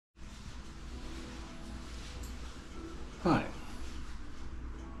Hi.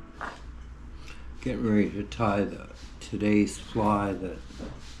 Getting ready to tie today's fly that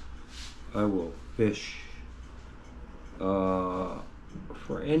I will fish for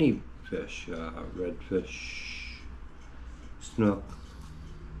any fish, redfish, snook,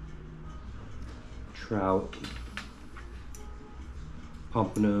 trout,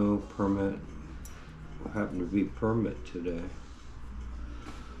 pompano, permit. Happen to be permit today.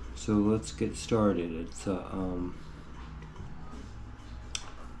 So let's get started. It's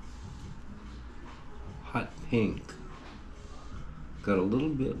hot pink. Got a little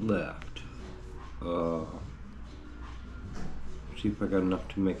bit left. See if I got enough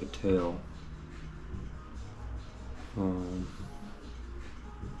to make a tail.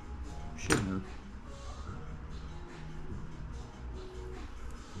 Should have.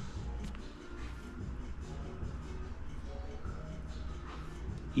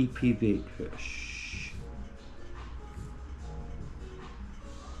 EP baitfish.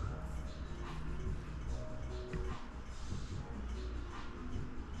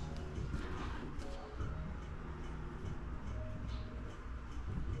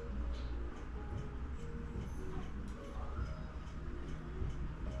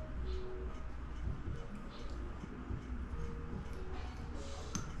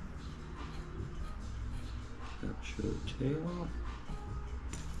 Capture the tail.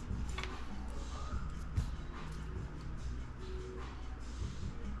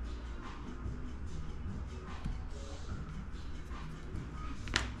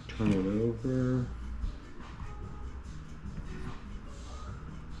 Turn it over.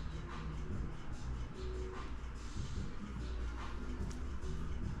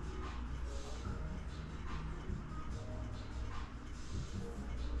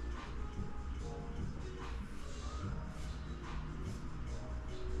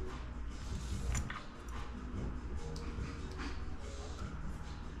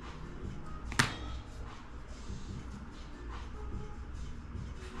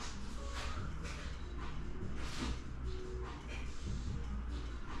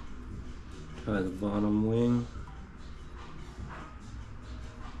 Tie the bottom wing.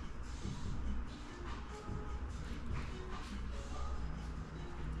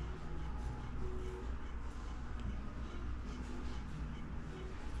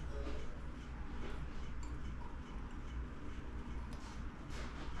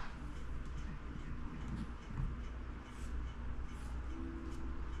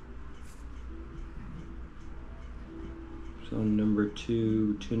 So number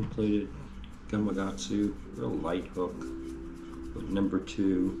 2, tin plated Gamakatsu, real light hook, but number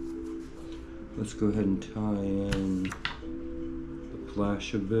 2. Let's go ahead and tie in the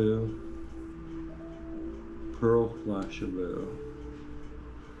flashaboo, pearl flashaboo.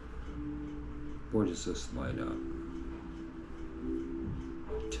 Boy, does this light up.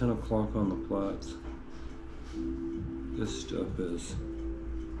 10 o'clock on the flats. This stuff is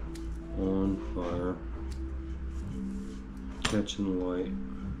on fire, catching light.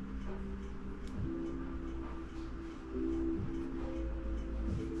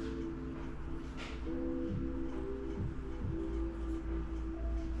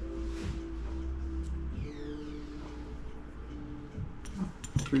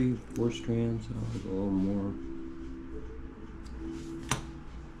 Three, 4 strands, I'll have a little more.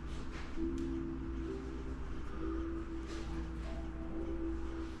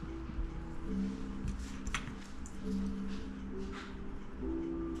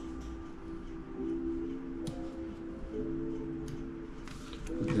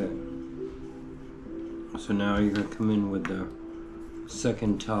 Okay, so now you're going to come in with the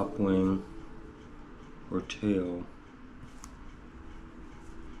second top wing or tail.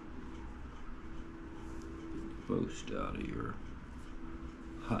 Most out of your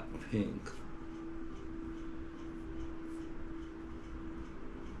hot pink.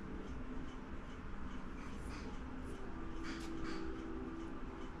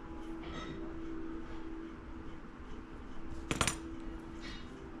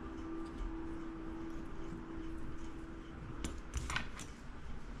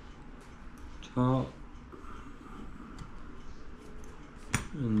 Top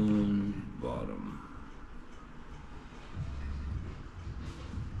and then bottom.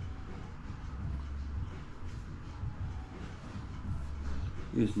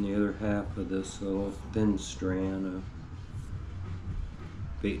 Using the other half of this little thin strand of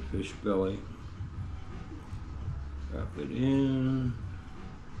baitfish belly. Wrap it in.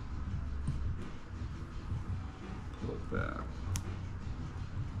 Pull it back.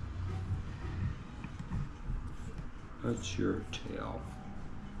 That's your tail.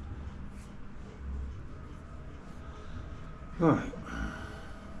 Alright.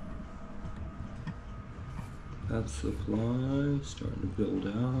 That's the fly starting to build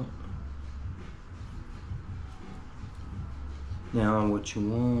out. Now what you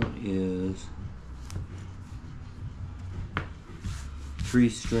want is 3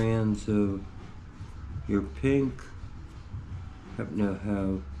 strands of your pink. Happen to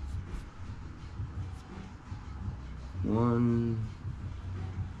have 1,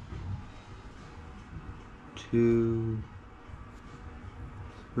 2,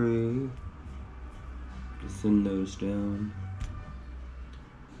 3. To thin those down.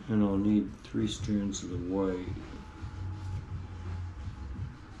 And I'll need 3 strands of the white.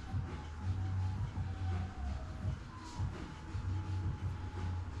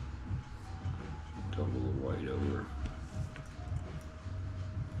 Double the white over.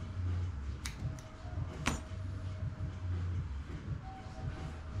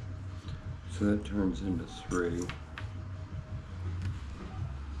 So that turns into 3.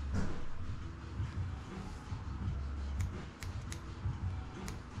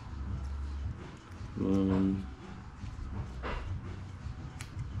 One,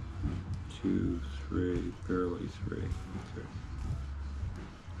 2, 3, barely 3. Okay.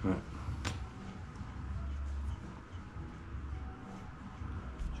 All right.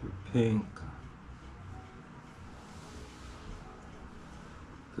 Your pink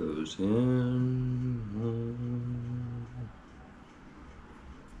goes in.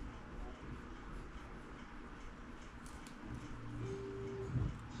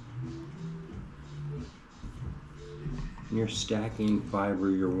 You're stacking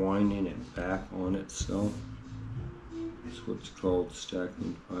fiber, you're winding it back on itself. That's what's called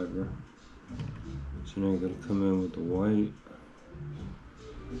stacking fiber. So now you're going to come in with the white.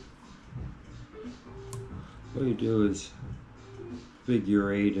 What you do is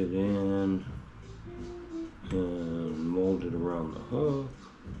figure 8 it in and mold it around the hook.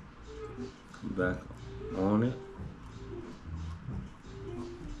 Come back on it.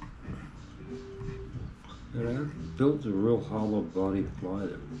 And I built a real hollow body fly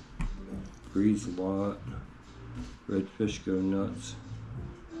that breathes a lot. Redfish go nuts.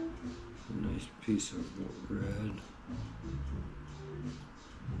 A nice piece of red.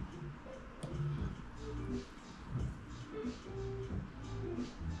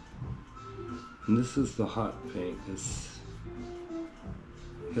 And this is the hot pink. It's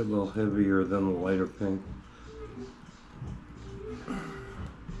a little heavier than the lighter pink.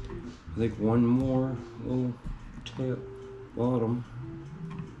 I think one more little tail bottom.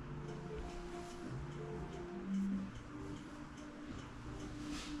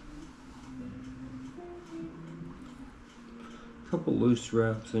 A couple loose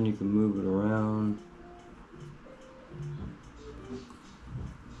wraps, then you can move it around.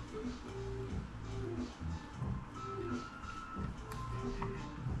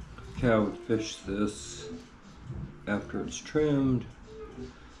 Okay, I would fish this after it's trimmed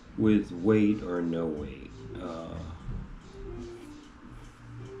with weight or no weight.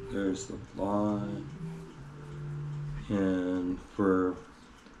 There's the fly. And for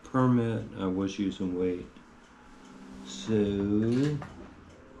permit, I was using weight. So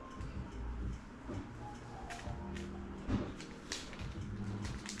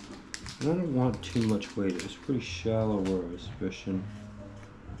I don't want too much weight. It was pretty shallow where I was fishing.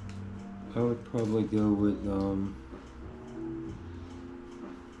 I would probably go with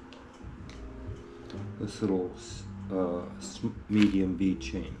this little medium bead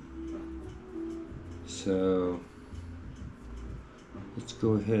chain. So let's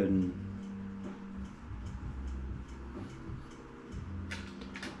go ahead and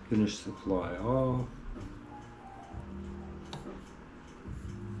finish the fly off.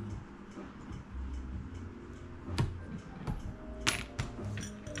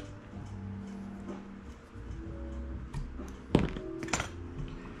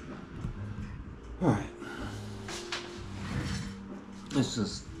 Alright, this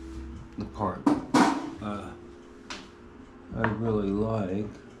is the part I really like,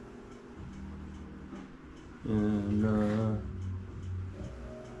 and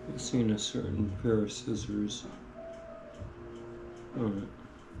I've seen a certain pair of scissors. Alright.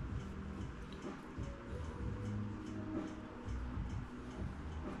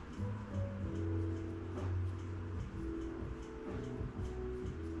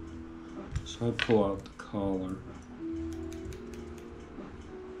 So I pull out the collar.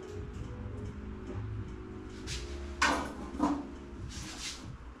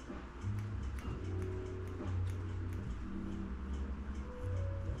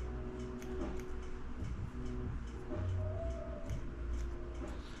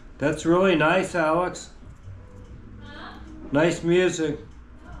 That's really nice, Alex. Huh? Nice music.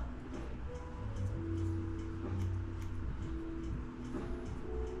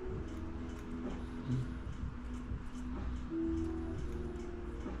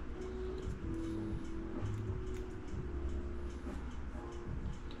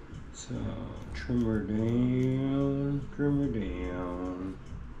 So, trim her down, trim her down.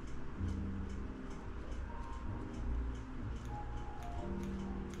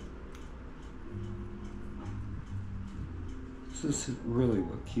 This is really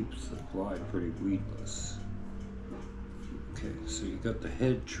what keeps the fly pretty weedless. Okay, so you got the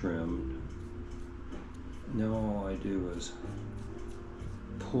head trimmed. Now all I do is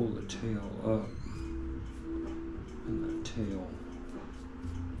pull the tail up and the tail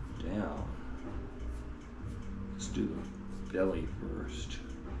down. Let's do the belly first.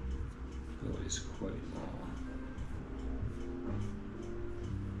 Belly's quite long.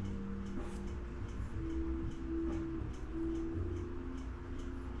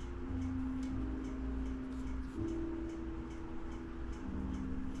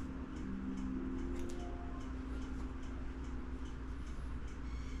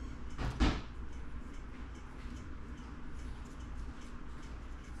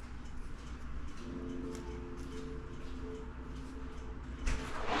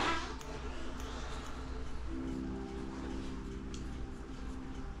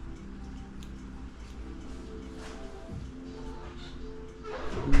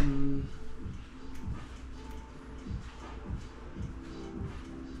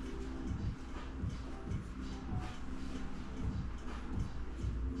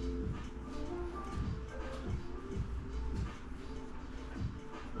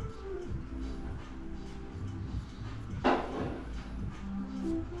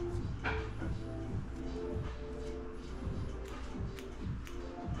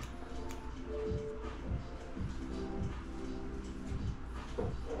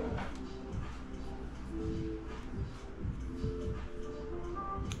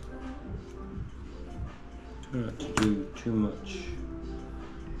 Try not to do too much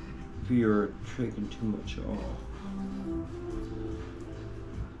if you're taking too much off.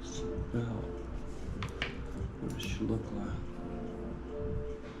 So about what it should look like.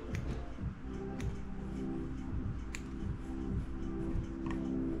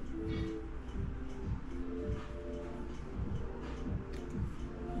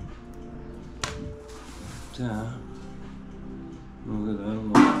 That. Look at that.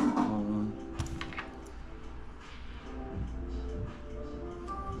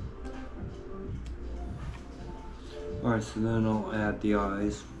 Alright, so then I'll add the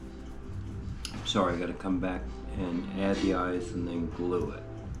eyes. Sorry, I gotta come back and add the eyes and then glue it.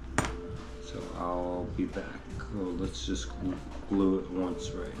 So I'll be back. Oh, let's just glue it once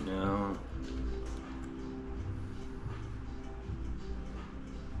right now.